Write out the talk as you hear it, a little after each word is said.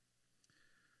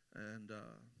And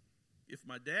if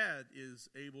my dad is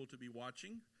able to be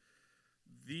watching,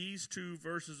 these two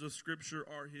verses of Scripture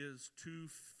are his two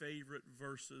favorite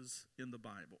verses in the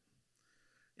Bible.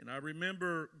 And I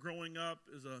remember growing up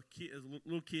as a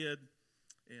little kid,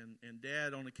 and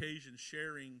Dad on occasion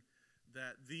sharing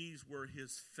that these were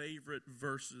his favorite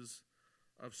verses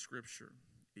of Scripture.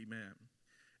 Amen.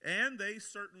 And they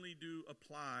certainly do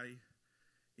apply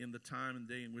in the time and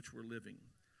day in which we're living.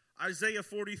 Isaiah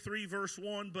 43 verse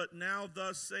 1, but now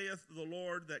thus saith the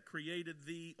Lord that created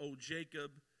thee, O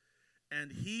Jacob,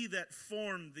 and he that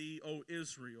formed thee, O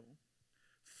Israel,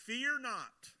 fear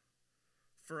not,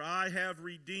 for I have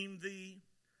redeemed thee.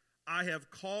 I have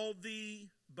called thee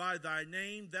by thy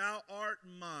name. Thou art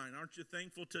mine. Aren't you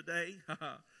thankful today?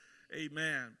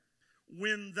 Amen.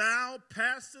 When thou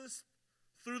passest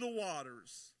through the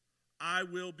waters, I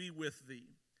will be with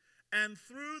thee. And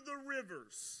through the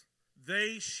rivers,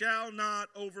 they shall not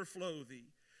overflow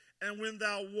thee. And when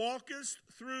thou walkest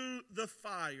through the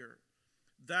fire,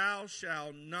 thou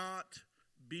shalt not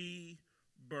be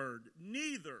burned,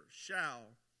 neither shall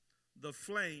the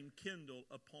flame kindle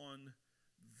upon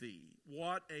thee.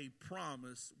 What a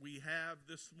promise we have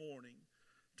this morning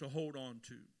to hold on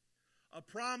to. A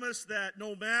promise that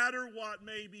no matter what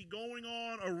may be going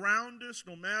on around us,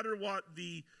 no matter what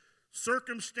the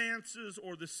circumstances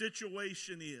or the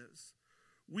situation is,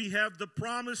 we have the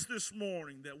promise this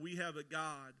morning that we have a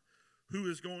God who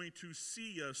is going to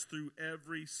see us through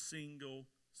every single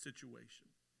situation.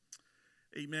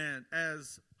 Amen.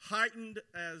 As heightened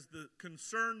as the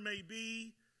concern may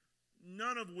be,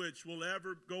 none of which will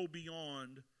ever go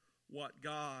beyond what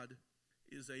God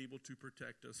is able to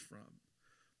protect us from.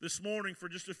 This morning, for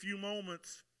just a few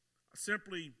moments,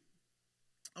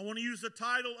 I want to use the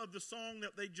title of the song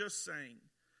that they just sang,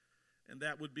 and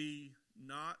that would be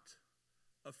Not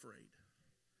Afraid.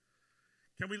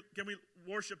 Can we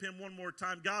worship him one more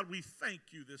time? God, we thank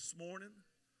you this morning.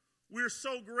 We're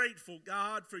so grateful,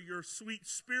 God, for your sweet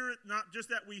spirit, not just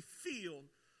that we feel,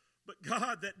 but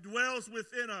God, that dwells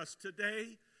within us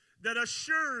today, that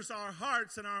assures our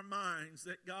hearts and our minds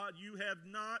that, God, you have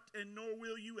not and nor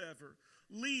will you ever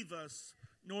leave us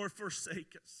nor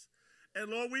forsake us. And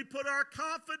Lord, we put our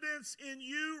confidence in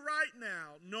you right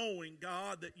now, knowing,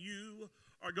 God, that you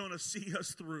are going to see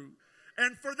us through.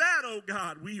 And for that, oh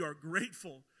God, we are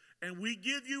grateful. And we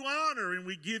give you honor and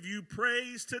we give you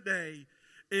praise today.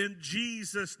 In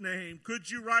Jesus' name. Could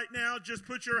you right now just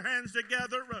put your hands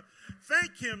together?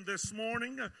 Thank him this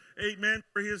morning. Amen.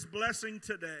 For his blessing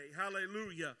today.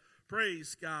 Hallelujah.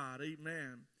 Praise God.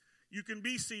 Amen. You can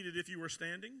be seated if you were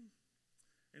standing.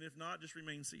 And if not, just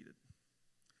remain seated.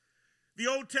 The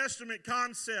Old Testament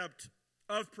concept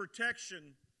of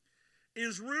protection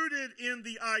is rooted in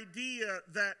the idea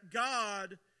that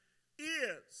God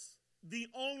is the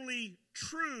only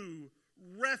true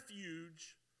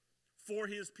refuge for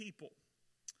his people.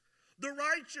 The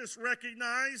righteous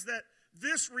recognize that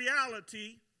this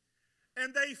reality,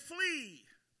 and they flee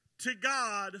to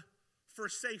God for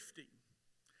safety.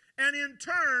 And in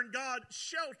turn, God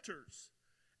shelters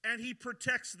and he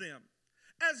protects them.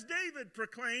 As David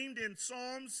proclaimed in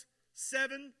Psalms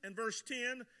 7 and verse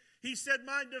 10, he said,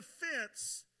 my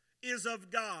defense is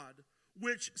of God,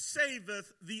 which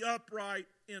saveth the upright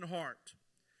in heart.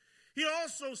 He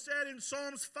also said in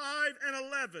Psalms 5 and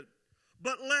 11,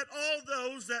 but let all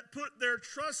those that put their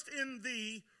trust in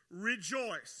thee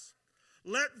rejoice.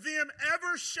 Let them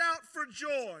ever shout for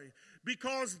joy,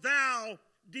 because thou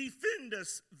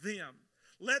defendest them.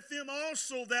 Let them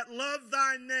also that love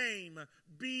thy name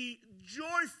be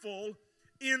joyful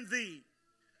in thee.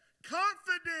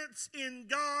 Confidence in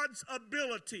God's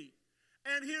ability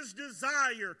and his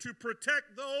desire to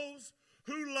protect those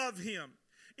who love him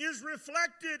is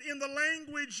reflected in the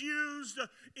language used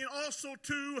in also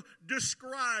to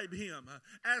describe him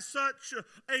as such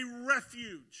a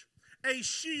refuge, a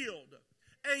shield,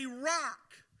 a rock,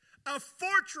 a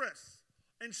fortress,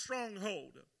 and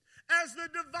stronghold, as the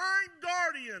divine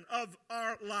guardian of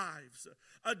our lives.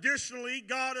 Additionally,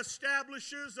 God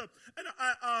establishes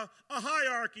a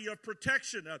hierarchy of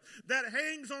protection that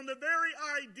hangs on the very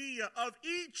idea of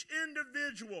each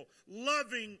individual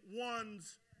loving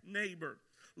one's neighbor.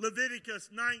 Leviticus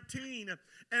 19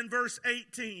 and verse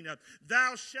 18,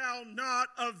 thou shalt not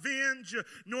avenge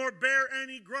nor bear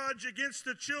any grudge against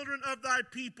the children of thy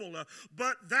people,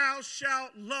 but thou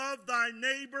shalt love thy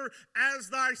neighbor as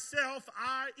thyself.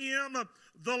 I am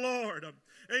the Lord.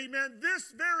 Amen.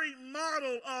 This very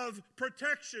model of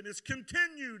protection is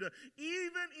continued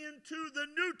even into the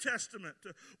New Testament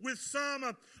with some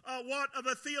what of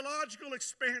a theological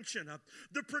expansion.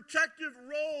 The protective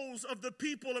roles of the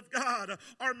people of God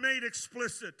are made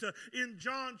explicit in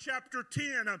John chapter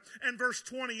 10 and verse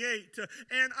 28.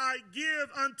 And I give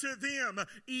unto them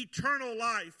eternal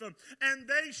life, and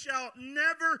they shall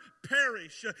never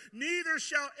perish, neither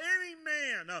shall any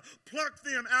man pluck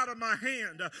them out of my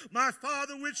hand. My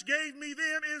Father which gave me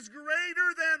them is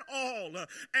greater than all,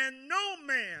 and no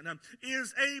man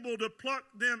is able to pluck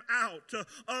them out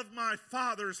of my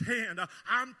Father's hand.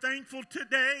 I'm thankful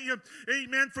today,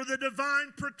 amen, for the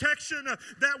divine protection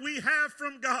that we have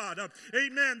from God.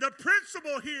 Amen. The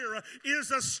principle here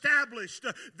is established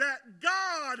that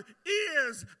God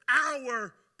is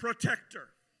our protector.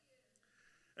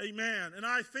 Amen. And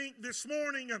I think this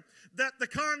morning that the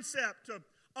concept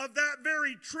of that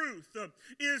very truth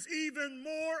is even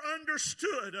more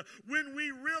understood when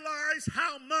we realize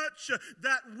how much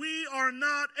that we are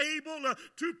not able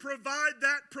to provide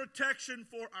that protection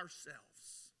for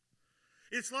ourselves.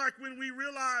 It's like when we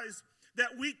realize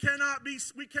that we cannot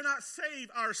save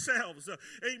ourselves.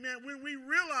 Amen. When we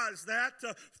realize that,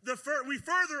 we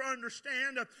further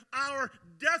understand our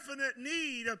definite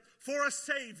need for a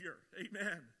Savior.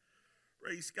 Amen.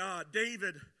 Praise God.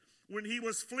 David, when he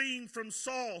was fleeing from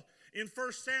Saul in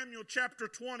 1 Samuel chapter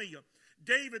 20,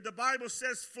 David, the Bible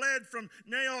says, fled from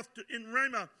Naioth in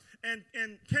Ramah and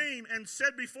came and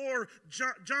said before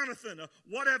Jonathan,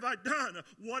 what have I done?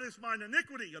 What is mine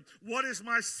iniquity? What is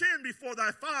my sin before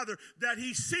thy father, that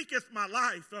he seeketh my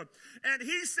life? And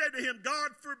he said to him,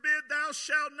 God forbid thou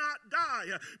shalt not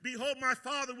die. Behold, my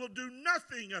father will do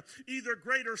nothing, either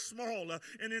great or small.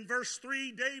 And in verse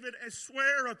 3, David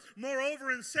sware moreover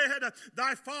and said,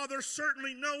 thy father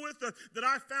certainly knoweth that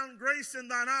I found grace in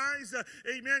thine eyes.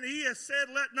 Amen. He has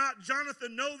said, let not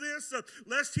Jonathan know this,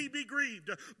 lest he be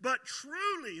grieved. But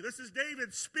truly, this is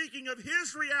David speaking of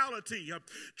his reality.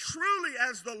 Truly,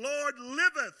 as the Lord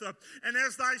liveth, and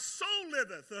as thy soul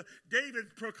liveth,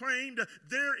 David proclaimed,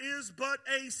 there is but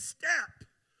a step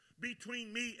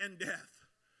between me and death.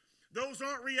 Those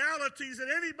aren't realities that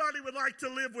anybody would like to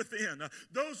live within.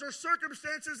 Those are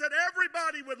circumstances that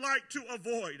everybody would like to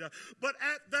avoid. But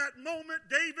at that moment,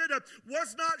 David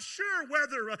was not sure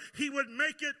whether he would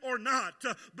make it or not.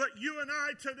 But you and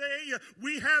I today,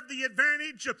 we have the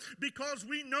advantage because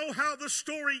we know how the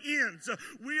story ends.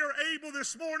 We are able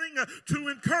this morning to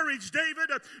encourage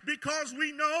David because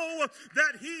we know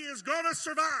that he is going to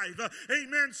survive.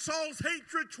 Amen. Saul's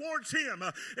hatred towards him.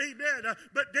 Amen.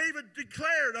 But David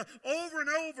declared over and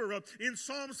over in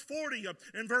Psalms 40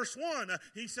 and verse 1,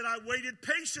 he said, I waited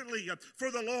patiently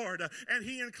for the Lord, and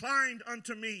he inclined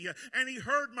unto me, and he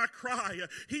heard my cry.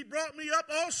 He brought me up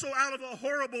also out of a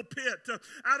horrible pit,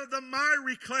 out of the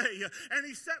miry clay, and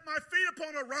he set my feet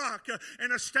upon a rock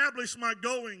and established my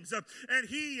goings. And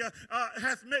he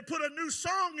hath put a new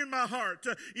song in my heart,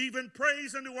 even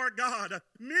praise unto our God.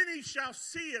 Many shall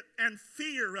see it and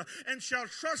fear, and shall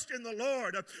trust in the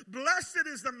Lord. Blessed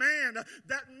is the man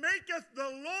that maketh the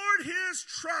Lord his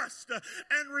trust,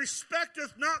 and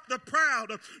respecteth not the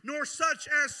proud, nor such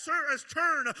as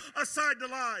turn aside to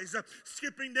lies.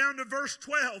 Skipping down to verse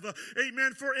 12,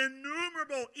 amen. For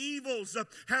innumerable evils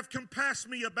have compassed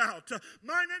me about.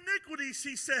 Mine iniquities,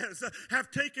 he says,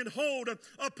 have taken hold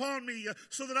upon me,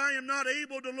 so that I am not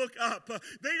able to look up.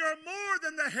 They are more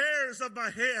than the hairs of my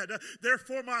head.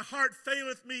 Therefore my heart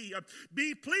faileth me.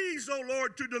 Be pleased, O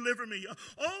Lord, to deliver me.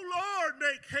 O Lord,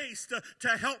 make haste to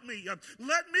help me.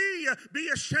 Let me be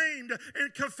ashamed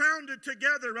and confounded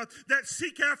together that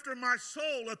seek after my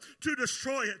soul to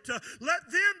destroy it. Let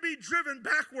them be driven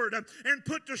backward and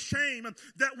put to shame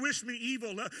that wish me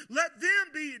evil. Let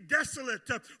them be desolate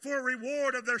for a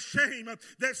reward of their shame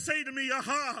that say to me,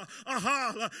 aha,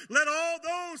 aha. Let all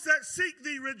those that seek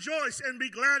thee rejoice and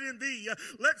be glad in thee.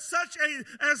 Let such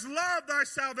as love thy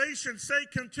salvation say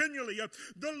continually,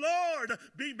 the Lord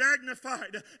be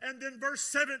magnified. And then verse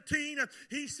 17,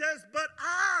 he says, but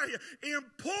I am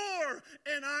poor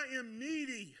and I am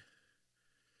needy.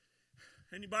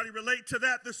 Anybody relate to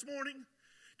that this morning?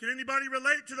 Can anybody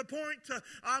relate to the point?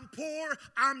 I'm poor,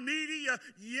 I'm needy,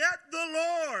 yet the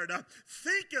Lord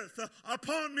thinketh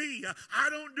upon me. I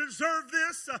don't deserve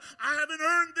this. I haven't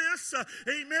earned this.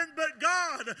 Amen. But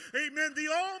God, amen, the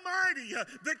Almighty,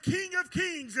 the King of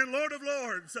kings and Lord of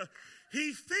lords,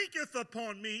 he thinketh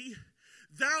upon me.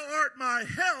 Thou art my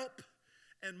help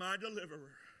and my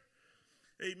deliverer.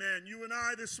 Amen. You and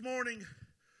I this morning,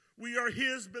 we are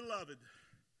his beloved.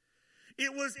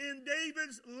 It was in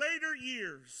David's later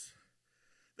years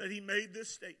that he made this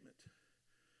statement.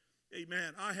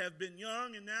 Amen. I have been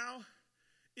young and now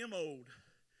am old,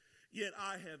 yet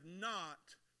I have not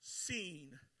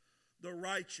seen the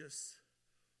righteous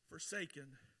forsaken,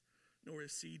 nor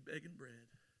his seed begging bread.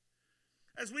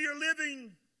 As we are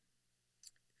living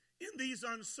in these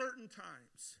uncertain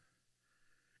times,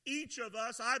 each of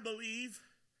us, I believe,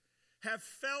 have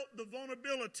felt the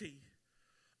vulnerability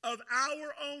of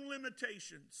our own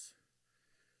limitations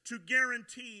to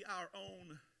guarantee our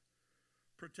own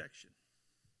protection.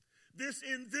 This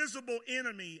invisible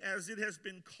enemy, as it has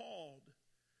been called,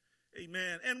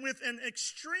 amen, and with an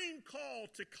extreme call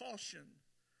to caution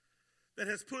that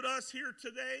has put us here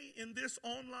today in this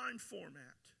online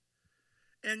format.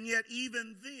 And yet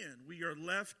even then we are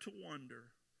left to wonder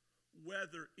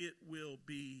whether it will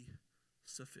be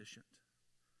sufficient.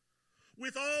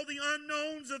 With all the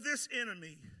unknowns of this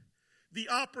enemy, the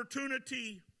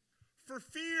opportunity for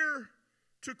fear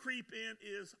to creep in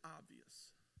is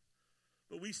obvious.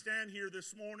 But we stand here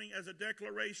this morning as a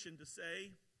declaration to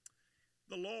say,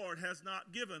 the Lord has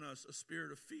not given us a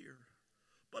spirit of fear,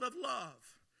 but of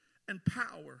love and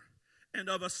power and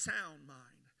of a sound mind.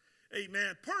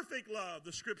 Amen. Perfect love,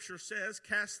 the scripture says,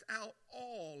 cast out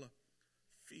all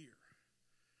fear.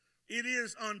 It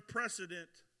is unprecedented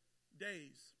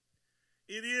days.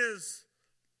 It is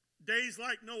days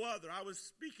like no other. I was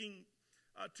speaking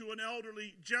to an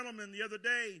elderly gentleman the other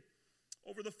day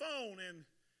over the phone, and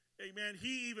amen,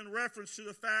 he even referenced to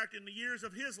the fact in the years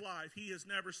of his life, he has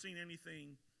never seen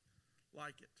anything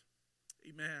like it.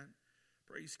 Amen.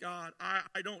 Praise God.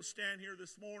 I don't stand here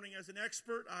this morning as an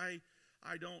expert. I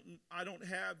don't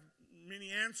have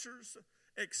many answers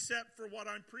except for what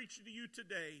I'm preaching to you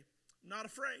today. I'm not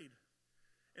afraid.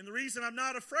 And the reason I'm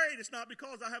not afraid is not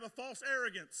because I have a false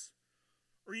arrogance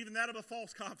or even that of a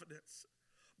false confidence.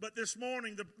 But this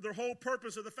morning, the whole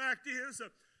purpose of the fact is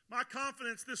my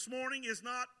confidence this morning is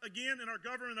not, again, in our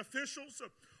government officials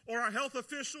or our health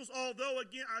officials, although,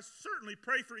 again, I certainly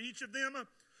pray for each of them.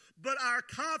 But our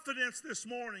confidence this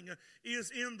morning is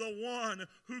in the one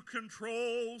who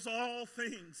controls all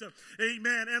things.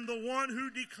 Amen. And the one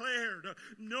who declared,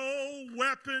 no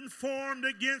weapon formed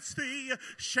against thee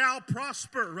shall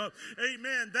prosper.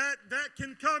 Amen. That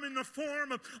can come in the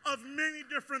form of many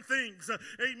different things.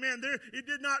 Amen. It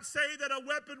did not say that a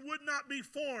weapon would not be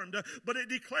formed, but it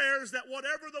declares that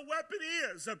whatever the weapon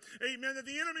is, amen, that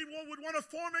the enemy would want to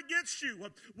form against you,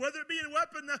 whether it be a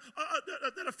weapon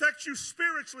that affects you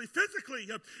spiritually, physically,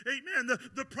 amen.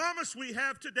 The promise we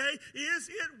have today is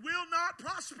it will not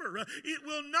prosper. It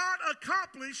will not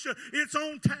accomplish its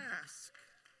own task.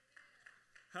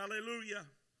 Hallelujah.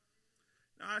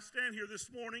 Now I stand here this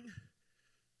morning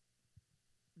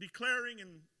declaring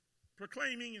and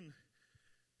proclaiming and,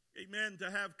 amen, to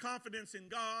have confidence in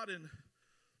God and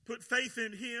put faith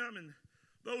in Him. And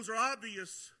those are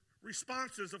obvious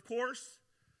responses, of course.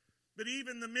 But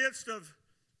even in the midst of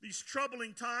these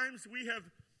troubling times, we have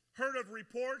heard of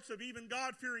reports of even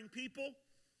God-fearing people.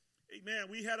 Amen.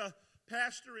 We had a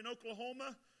pastor in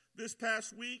Oklahoma this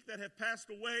past week that had passed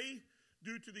away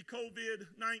due to the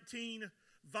COVID-19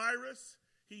 virus.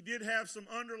 He did have some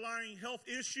underlying health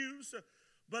issues,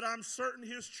 but I'm certain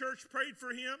his church prayed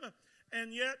for him,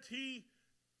 and yet he,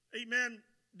 amen,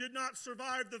 did not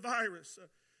survive the virus.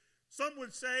 Some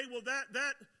would say, well,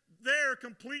 that there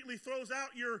completely throws out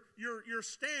your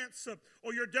stance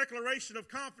or your declaration of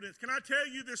confidence. Can I tell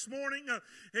you this morning,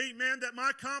 amen, that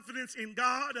my confidence in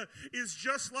God is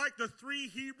just like the 3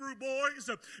 Hebrew boys,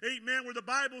 amen, where the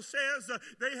Bible says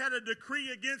they had a decree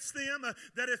against them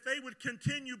that if they would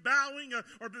continue bowing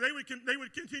or they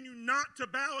would continue not to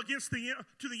bow against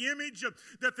to the image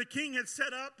that the king had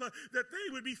set up, that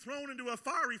they would be thrown into a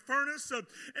fiery furnace.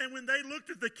 And when they looked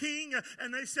at the king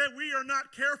and they said, we are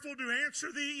not careful to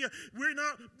answer thee, we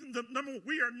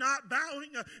are not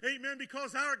bowing, amen,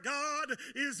 because our God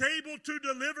is able to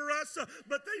deliver us.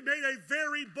 But they made a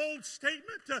very bold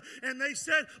statement, and they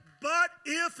said, but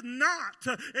if not,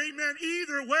 amen,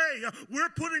 either way, we're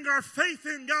putting our faith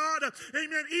in God.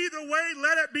 Amen, either way,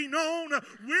 let it be known,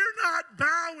 we're not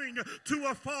bowing to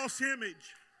a false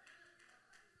image.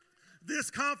 This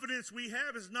confidence we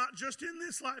have is not just in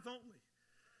this life only,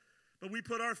 but we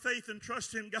put our faith and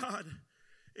trust in God,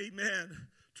 amen,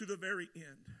 to the very end.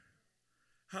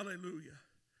 Hallelujah.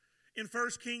 In 1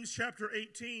 Kings chapter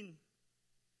 18,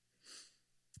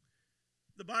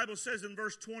 the Bible says in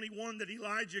verse 21 that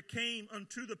Elijah came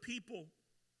unto the people,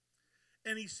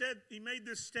 and he made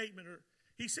this statement, or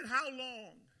he said, how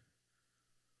long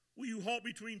will you halt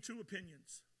between two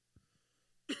opinions?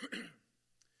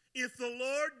 If the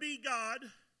Lord be God,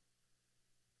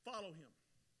 follow him.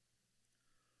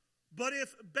 But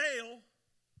if Baal,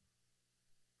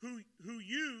 who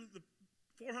you, the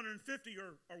 450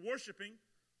 are worshiping.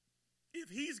 If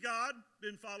he's God,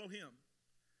 then follow him.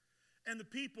 And the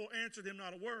people answered him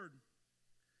not a word.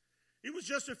 It was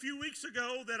just a few weeks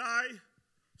ago that I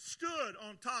stood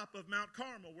on top of Mount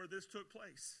Carmel where this took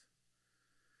place.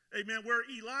 Amen. Where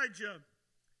Elijah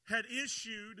had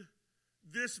issued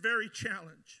this very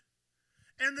challenge.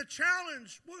 And the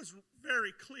challenge was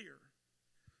very clear.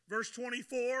 Verse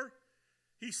 24,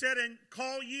 he said, "And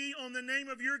call ye on the name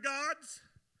of your gods,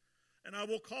 and I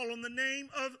will call on the name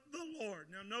of the Lord."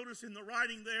 Now notice in the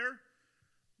writing there,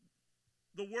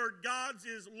 the word gods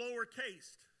is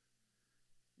lowercase,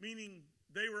 meaning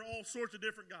they were all sorts of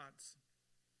different gods.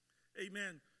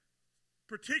 Amen.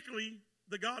 Particularly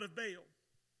the god of Baal.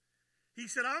 He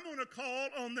said, "I'm going to call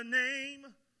on the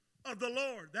name of the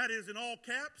Lord." That is in all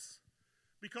caps,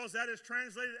 because that is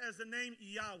translated as the name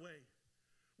Yahweh,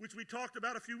 which we talked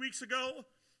about a few weeks ago.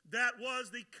 That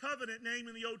was the covenant name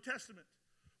in the Old Testament,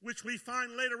 which we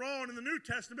find later on in the New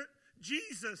Testament.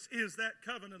 Jesus is that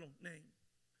covenantal name.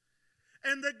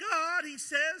 And the God, he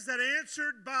says, that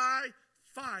answered by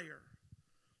fire,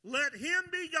 let him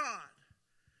be God.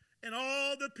 And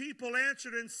all the people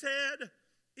answered and said,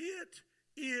 "It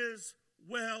is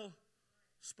well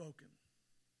spoken."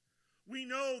 We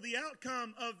know the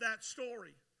outcome of that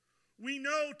story. We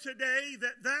know today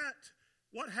that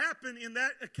what happened in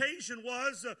that occasion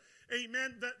was,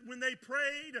 amen, that when they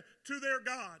prayed to their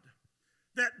God,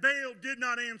 that Baal did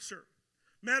not answer.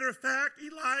 Matter of fact,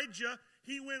 Elijah,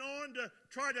 he went on to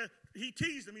he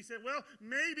teased him. He said, "Well,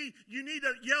 maybe you need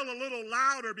to yell a little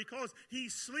louder because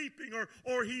he's sleeping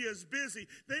or he is busy."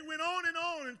 They went on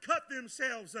and cut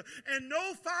themselves, and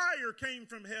no fire came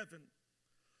from heaven.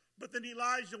 But then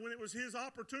Elijah, when it was his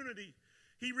opportunity,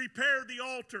 he repaired the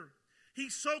altar. He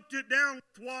soaked it down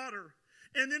with water.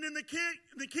 And then in the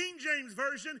King James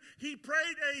Version, he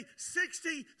prayed a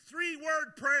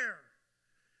 63-word prayer.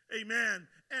 Amen.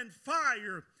 And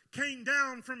fire came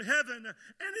down from heaven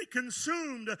and it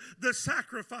consumed the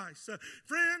sacrifice.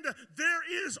 Friend, there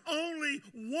is only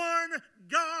one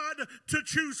God to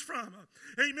choose from.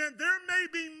 Amen. There may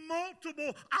be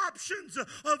multiple options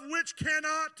of which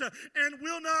cannot and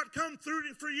will not come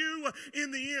through for you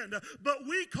in the end. But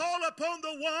we call upon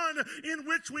the one in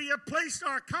which we have placed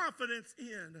our confidence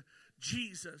in,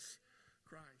 Jesus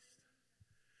Christ.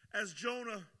 As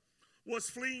Jonah was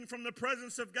fleeing from the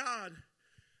presence of God,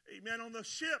 amen, on the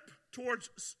ship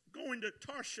towards going to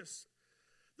Tarshish,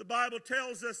 the Bible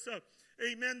tells us,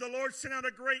 amen, the Lord sent out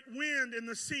a great wind in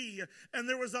the sea, and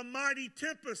there was a mighty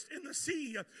tempest in the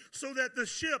sea, so that the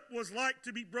ship was like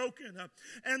to be broken.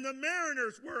 And the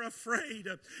mariners were afraid,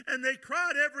 and they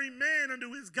cried every man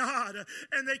unto his God,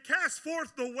 and they cast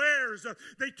forth the wares.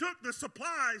 They took the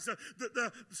supplies,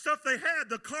 the stuff they had,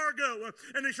 the cargo,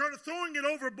 and they started throwing it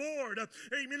overboard,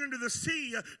 amen, into the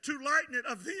sea to lighten it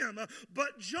of them.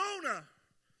 But Jonah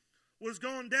was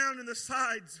gone down in the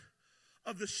sides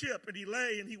of the ship, and he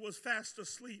lay and he was fast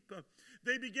asleep.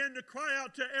 They began to cry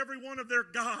out to every one of their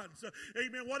gods.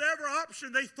 Amen. Whatever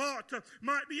option they thought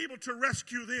might be able to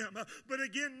rescue them. But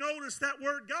again, notice that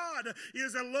word God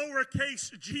is a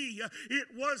lowercase g. It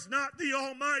was not the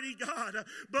Almighty God.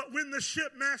 But when the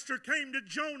shipmaster came to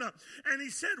Jonah and he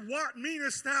said, "What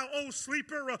meanest thou, O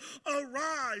sleeper?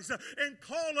 Arise and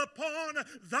call upon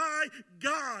thy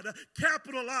God."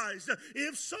 Capitalized.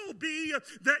 If so be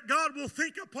that God will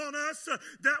think upon us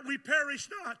that we perish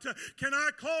not. Can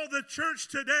I call the church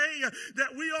today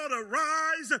that we ought to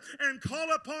rise and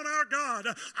call upon our God?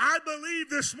 I believe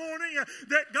this morning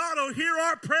that God will hear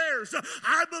our prayers.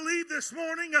 I believe this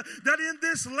morning that in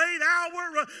this late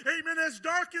hour, amen, as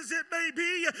dark as it may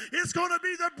be, it's going to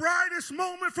be the brightest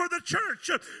moment for the church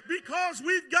because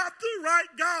we've got the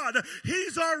right God.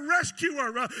 He's our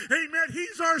rescuer. Amen.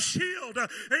 He's our shield.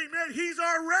 Amen. He's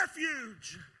our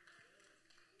refuge.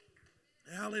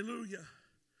 Hallelujah.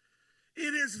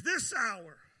 It is this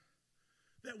hour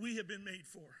that we have been made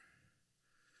for.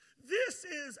 This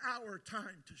is our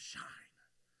time to shine.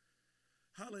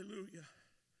 Hallelujah.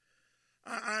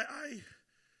 I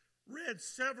read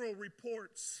several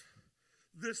reports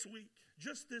this week,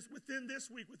 within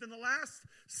the last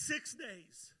 6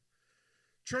 days,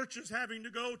 churches having to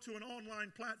go to an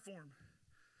online platform.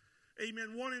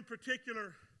 Amen. One in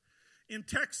particular in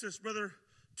Texas, Brother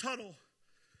Tuttle,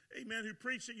 amen, who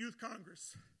preached at Youth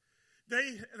Congress.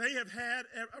 They have had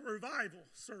a revival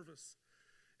service.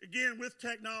 Again, with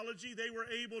technology, they were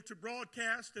able to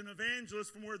broadcast an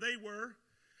evangelist from where they were,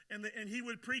 and he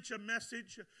would preach a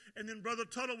message, and then Brother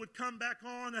Tuttle would come back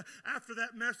on after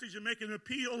that message and make an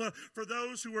appeal for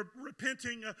those who were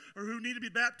repenting or who need to be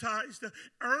baptized.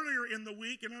 Earlier in the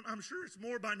week, and I'm sure it's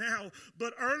more by now,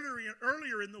 but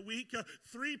earlier in the week,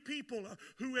 3 people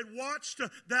who had watched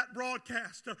that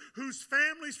broadcast, whose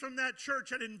families from that church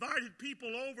had invited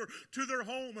people over to their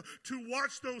home to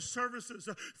watch those services.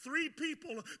 3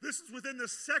 people, this is within the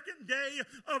second day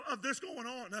of this going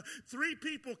on. 3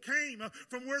 people came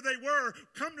from where they were,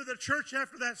 come to the church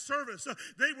after that service.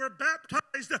 They were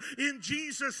baptized in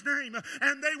Jesus' name,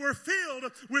 and they were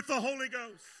filled with the Holy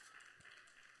Ghost.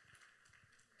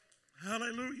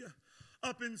 Hallelujah.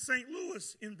 Up in St.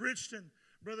 Louis, in Bridgeton,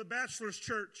 Brother Batchelor's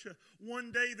church,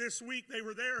 one day this week they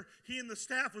were there. He and the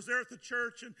staff was there at the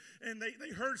church, and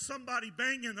they heard somebody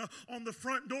banging on the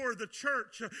front door of the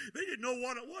church. They didn't know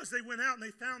what it was. They went out and they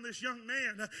found this young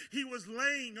man. He was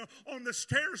laying on the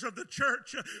stairs of the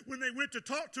church. When they went to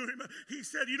talk to him, he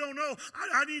said, "You don't know,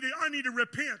 I need to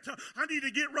repent. I need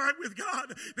to get right with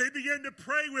God." They began to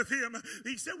pray with him.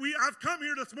 He said, I've come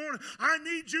here this morning. I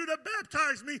need you to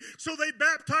baptize me. So they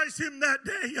baptized him that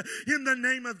day in the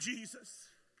name of Jesus.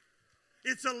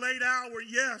 It's a late hour,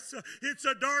 yes. It's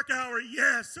a dark hour,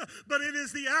 yes. But it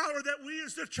is the hour that we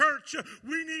as the church,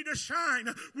 we need to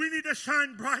shine. We need to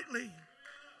shine brightly.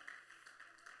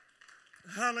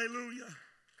 Hallelujah.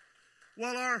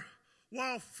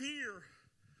 While fear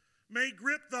may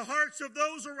grip the hearts of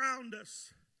those around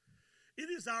us,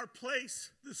 it is our place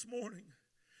this morning,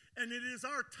 and it is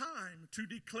our time to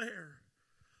declare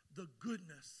the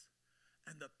goodness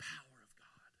and the power of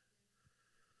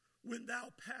God. When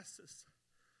thou passest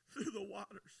through the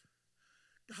waters,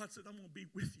 God said, I'm going to be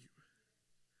with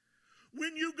you.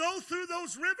 When you go through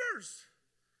those rivers,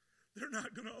 they're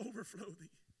not going to overflow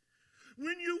thee.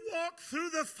 When you walk through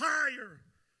the fire,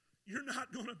 you're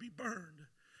not going to be burned.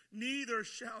 Neither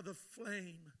shall the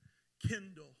flame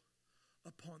kindle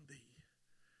upon thee.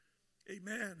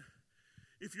 Amen.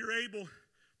 If you're able,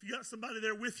 if you got somebody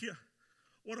there with you,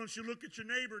 why don't you look at your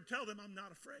neighbor and tell them, I'm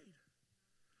not afraid.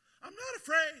 I'm not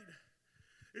afraid.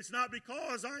 It's not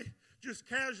because I just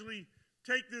casually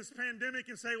take this pandemic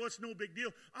and say, well, it's no big deal.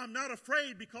 I'm not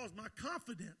afraid because my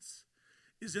confidence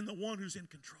is in the one who's in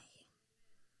control.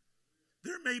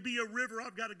 There may be a river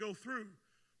I've got to go through,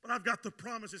 but I've got the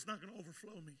promise it's not going to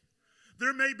overflow me.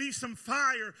 There may be some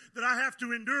fire that I have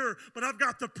to endure, but I've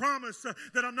got the promise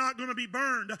that I'm not going to be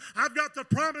burned. I've got the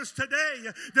promise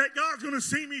today that God's going to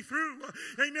see me through.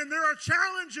 Amen. There are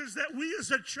challenges that we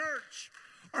as a church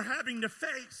are having to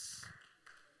face.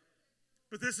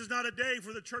 But this is not a day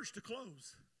for the church to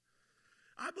close.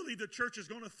 I believe the church is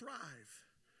going to thrive.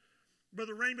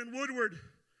 Brother Raymond Woodward,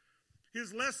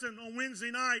 his lesson on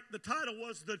Wednesday night, the title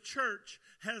was The Church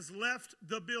Has Left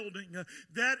the Building.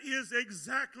 That is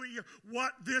exactly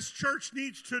what this church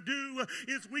needs to do,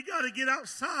 is we got to get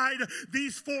outside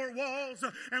these 4 walls,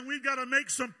 and we've got to make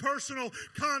some personal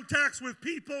contacts with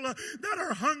people that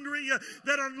are hungry,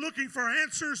 that are looking for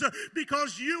answers,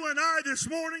 because you and I this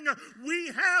morning, we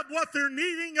have what they're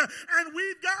needing, and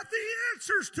we've got the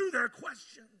answers to their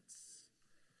questions.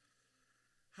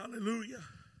 Hallelujah.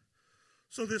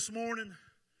 So this morning,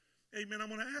 amen, I'm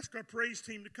going to ask our praise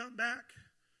team to come back.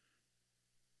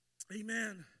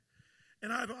 Amen.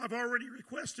 And I've already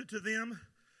requested to them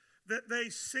that they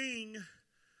sing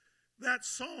that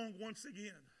song once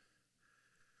again.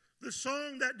 The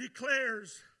song that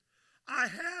declares, I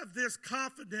have this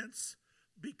confidence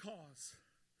because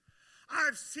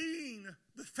I've seen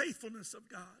the faithfulness of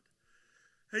God.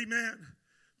 Amen.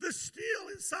 The still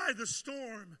inside the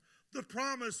storm, the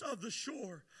promise of the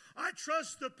shore. I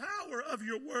trust the power of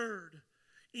your word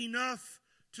enough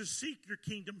to seek your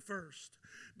kingdom first.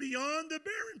 Beyond the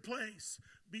barren place,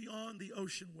 beyond the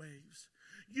ocean waves.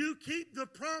 You keep the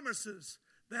promises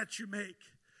that you make.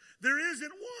 There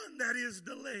isn't one that is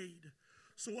delayed.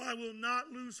 So I will not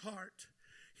lose heart.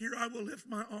 Here I will lift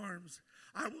my arms.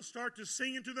 I will start to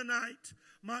sing into the night.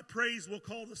 My praise will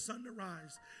call the sun to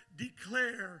rise.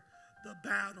 Declare the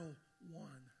battle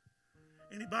won.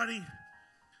 Anybody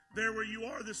there where you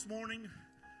are this morning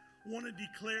want to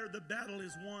declare the battle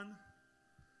is won?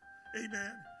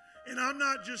 Amen. And I'm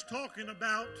not just talking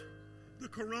about the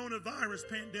coronavirus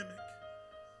pandemic.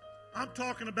 I'm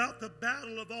talking about the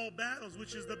battle of all battles,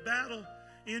 which is the battle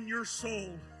in your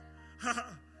soul.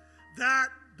 That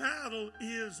battle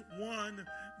is won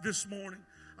this morning.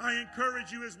 I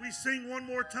encourage you as we sing one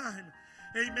more time,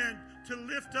 amen, to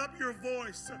lift up your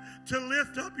voice, to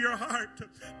lift up your heart,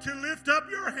 to lift up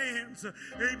your hands,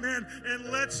 amen, and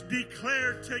let's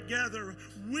declare together,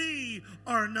 we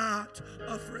are not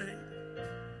afraid.